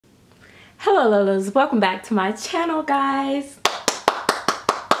Hello Lolas, welcome back to my channel, guys.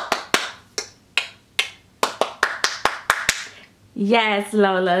 Yes,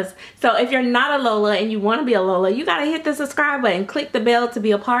 Lolas. So if you're not a Lola and you want to be a Lola, you gotta hit the subscribe button, click the bell to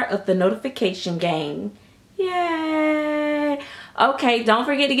be a part of the notification gang. Yay! Okay, don't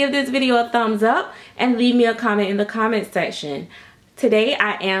forget to give this video a thumbs up and leave me a comment in the comment section. Today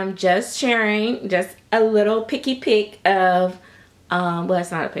I am just sharing just a little picky pick of well,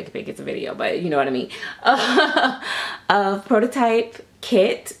 it's not a pick, it's a video, but you know what I mean, of prototype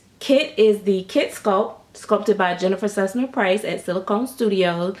Kit. Kit is the Kit sculpted by Jennifer Sussman Price at Silicone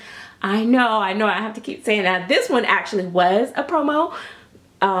Studios. I know, I have to keep saying that. This one actually was a promo.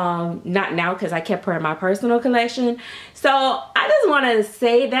 Not now because I kept her in my personal collection. So I just want to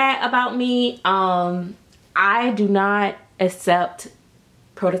say that about me. I do not accept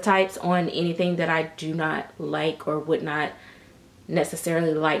prototypes on anything that I do not like or would not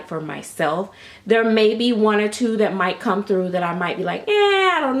necessarily like for myself. There may be one or two that might come through that I might be like,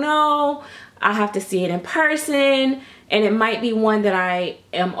 I don't know. I have to see it in person, and it might be one that I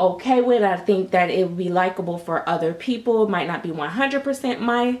am okay with. I think that it would be likable for other people. It might not be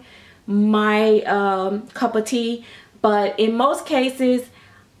 100% my cup of tea, but in most cases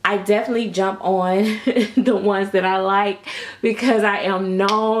I definitely jump on the ones that I like because I am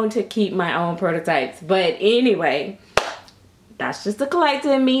known to keep my own prototypes. But anyway, that's just a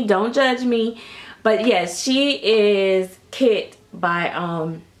collector in me. Don't judge me. But yes, she is Kit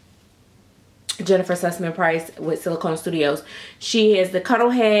by Jennifer Sussman Price with Silicone Studios. She is the cuddle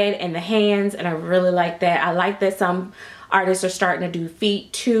head and the hands, and I really like that. I like that some artists are starting to do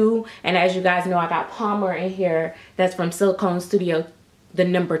feet too. And as you guys know, I got Palmer in here. That's from Silicone Studio, the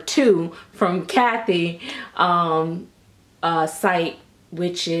 #2 from Kathy site,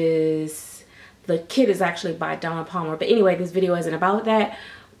 which is, the kit is actually by Don Palmer. But anyway, this video isn't about that.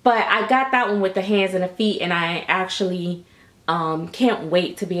 But I got that one with the hands and the feet, and I actually can't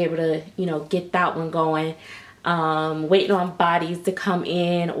wait to be able to, you know, get that one going. Waiting on bodies to come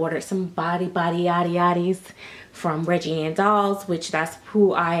in. Ordered some body yaddy yaddies from Reggie Ann Dolls, which that's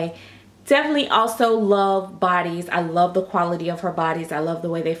who I definitely also love. Bodies. I love the quality of her bodies. I love the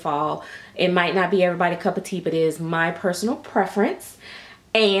way they fall. It might not be everybody's cup of tea, but it is my personal preference.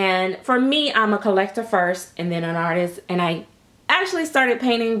 And for me, I'm a collector first and then an artist. And I actually started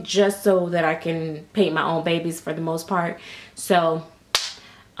painting just so that I can paint my own babies for the most part. So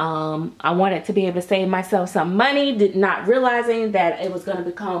I wanted to be able to save myself some money, not realizing that it was going to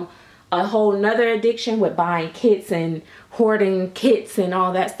become a whole nother addiction with buying kits and hoarding kits and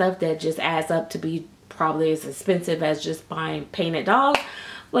all that stuff that just adds up to be probably as expensive as just buying painted dolls.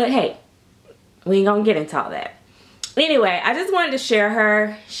 But hey, we ain't gonna get into all that. Anyway, I just wanted to share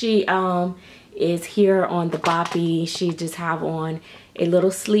her. She is here on the boppy. She just have on a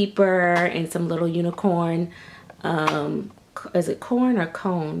little sleeper and some little unicorn. Is it corn or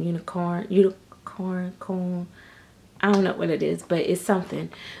cone? Unicorn, cone. I don't know what it is, but it's something.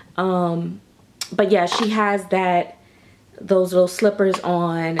 But yeah, she has those little slippers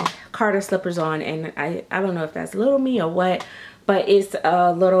on, Carter slippers on, and I don't know if that's little me or what, but it's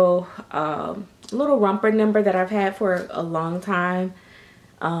a little romper number that I've had for a long time.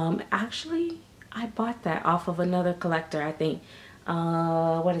 Actually, I bought that off of another collector, I think.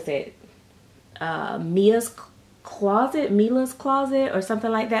 What is it? Mila's Closet or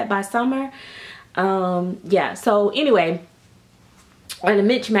something like that by Summer. Yeah, so anyway, and a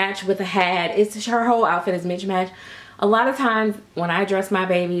mismatch with a hat. It's her whole outfit is mismatch. A lot of times when I dress my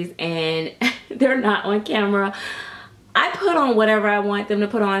babies and they're not on camera, I put on whatever I want them to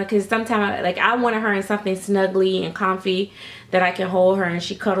put on, because sometimes I wanted her in something snuggly and comfy that I can hold her and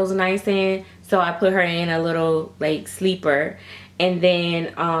she cuddles nice in. So I put her in a little sleeper, and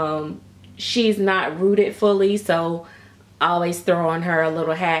then she's not rooted fully, so I always throw on her a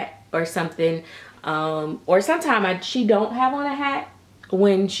little hat or something. Or sometimes she don't have on a hat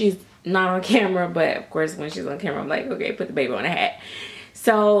when she's not on camera, but of course when she's on camera I'm like, okay, put the baby on a hat.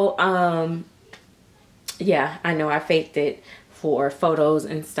 So yeah, I know I faked it for photos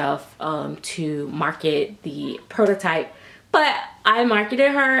and stuff to market the prototype, but I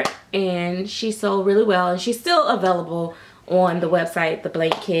marketed her and she sold really well, and she's still available on the website, the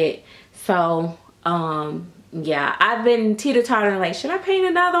blank kit. So yeah, I've been teeter-tottering like, should I paint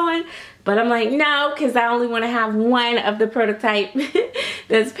another one? But I'm like, no, because I only want to have one of the prototype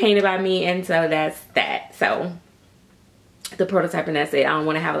that's painted by me, and so that's that. So the prototype, and that's it. I don't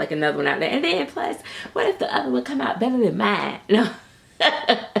want to have another one out there. And then plus, what if the other one come out better than mine? No.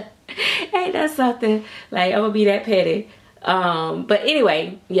 Ain't that something? I'm gonna be that petty. But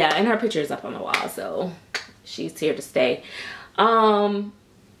anyway, yeah, and her picture is up on the wall, so she's here to stay.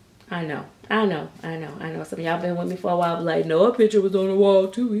 I know. Some of y'all been with me for a while, but like, no, a picture was on the wall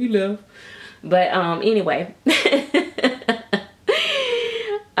too. He left. But anyway.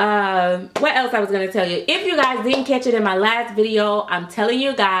 What else I was gonna tell you? If you guys didn't catch it in my last video, I'm telling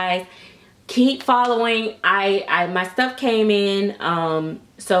you guys, keep following. My stuff came in.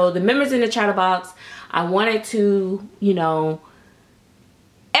 So the members in the Chatterbox, I wanted to, you know,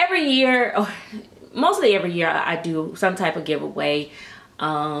 every year, or mostly every year, I do some type of giveaway.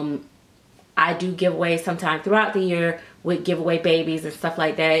 I do giveaways sometime throughout the year with giveaway babies and stuff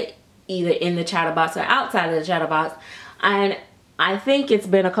like that, either in the Chatterbox or outside of the Chatterbox. And I think it's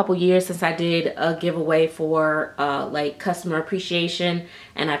been a couple years since I did a giveaway for like customer appreciation,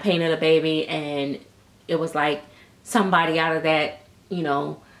 and I painted a baby, and it was like somebody out of that, you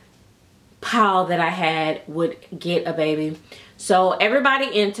know, pile that I had would get a baby. So everybody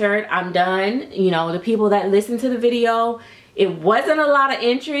entered. I'm done. You know, the people that listened to the video, it wasn't a lot of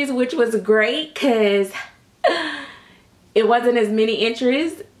entries, which was great because it wasn't as many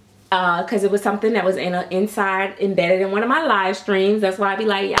entries. Because it was something that was inside embedded in one of my live streams. That's why I be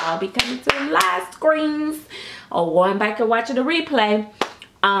like, y'all be coming to the live screens or going back and watching the replay.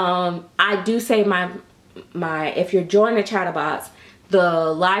 I do say if you're joining the Chatterbox,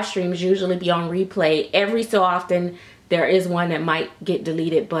 the live streams usually be on replay. Every so often there is one that might get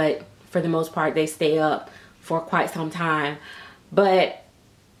deleted, but for the most part they stay up for quite some time. But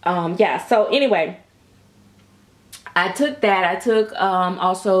yeah, so anyway, I took that. I took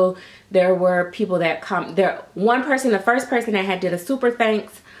also, there were people that the first person that did a super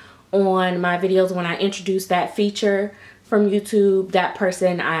thanks on my videos when I introduced that feature from YouTube. That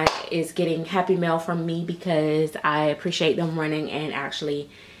person is getting happy mail from me because I appreciate them running and actually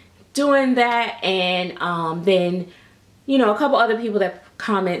doing that. And then, you know, a couple other people that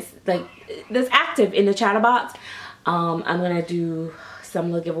comments like that's active in the Chatterbox. I'm gonna do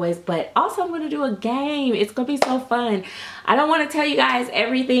some little giveaways, but also I'm gonna do a game. It's gonna be so fun. I don't want to tell you guys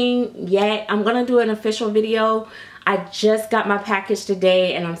everything yet. I'm gonna do an official video. I just got my package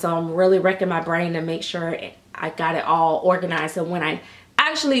today, and so I'm really wrecking my brain to make sure I got it all organized, so when I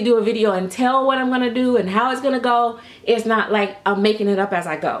actually do a video and tell what I'm gonna do and how it's gonna go, it's not like I'm making it up as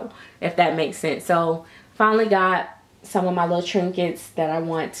I go, if that makes sense. So finally got some of my little trinkets that I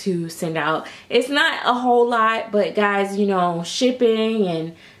want to send out. It's not a whole lot, but guys, you know, shipping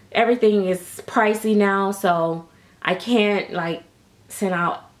and everything is pricey now, so I can't like send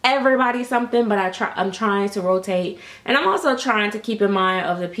out everybody something, but I'm trying to rotate, and I'm also trying to keep in mind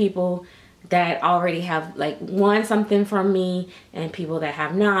of the people that already have like won something from me and people that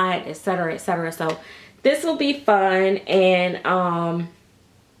have not, etc., etc. So this will be fun, and I'm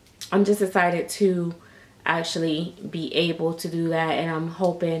just excited to actually be able to do that, and I'm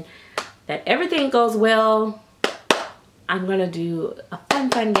hoping that everything goes well. I'm gonna do a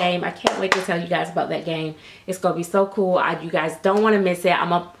fun game. I can't wait to tell you guys about that game. It's gonna be so cool. You guys don't want to miss it. I'm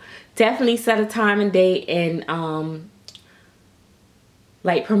gonna definitely set a time and date and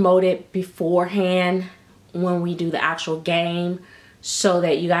like promote it beforehand when we do the actual game, so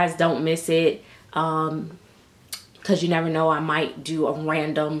that you guys don't miss it, because you never know, I might do a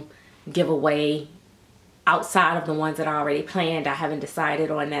random giveaway outside of the ones that I already planned. I haven't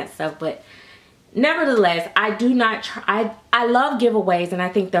decided on that stuff, but nevertheless, I love giveaways, and I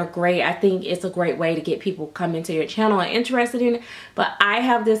think they're great. I think it's a great way to get people come into your channel and interested in it. But I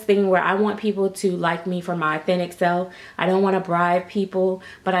have this thing where I want people to like me for my authentic self. I don't want to bribe people,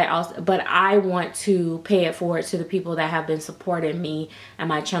 but I want to pay it forward to the people that have been supporting me and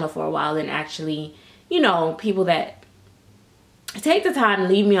my channel for a while, and actually, you know, people that take the time to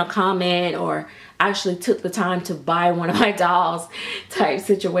leave me a comment or actually took the time to buy one of my dolls type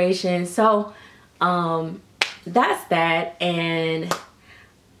situation. So that's that. And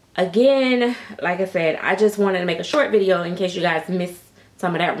again, like I said, I just wanted to make a short video in case you guys missed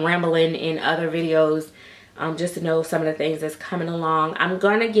some of that rambling in other videos, just to know some of the things that's coming along. I'm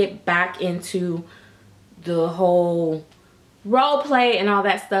gonna get back into the whole role play and all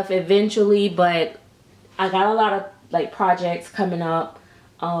that stuff eventually, but I got a lot of like projects coming up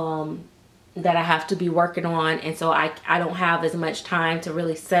that I have to be working on, and so I don't have as much time to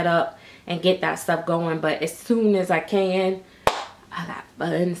really set up and get that stuff going. But as soon as I can, I got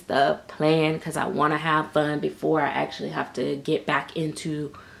fun stuff planned, because I want to have fun before I actually have to get back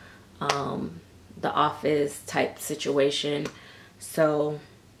into the office type situation. So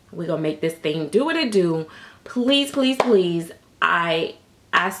we're gonna make this thing do what it do. Please, please, please, I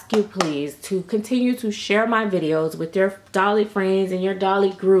ask you please to continue to share my videos with your dolly friends and your dolly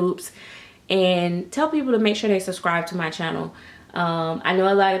groups, and tell people to make sure they subscribe to my channel. I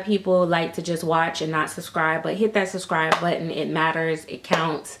know a lot of people like to just watch and not subscribe, but hit that subscribe button. It matters, it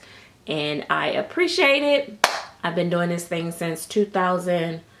counts, and I appreciate it. I've been doing this thing since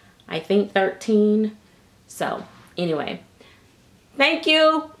 2013. So anyway, thank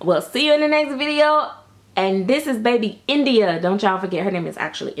you. We'll see you in the next video. And this is baby India. Don't y'all forget, her name is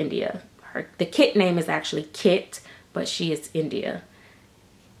actually India. The kit name is actually Kit, but she is India.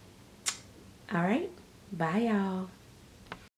 All right, bye y'all.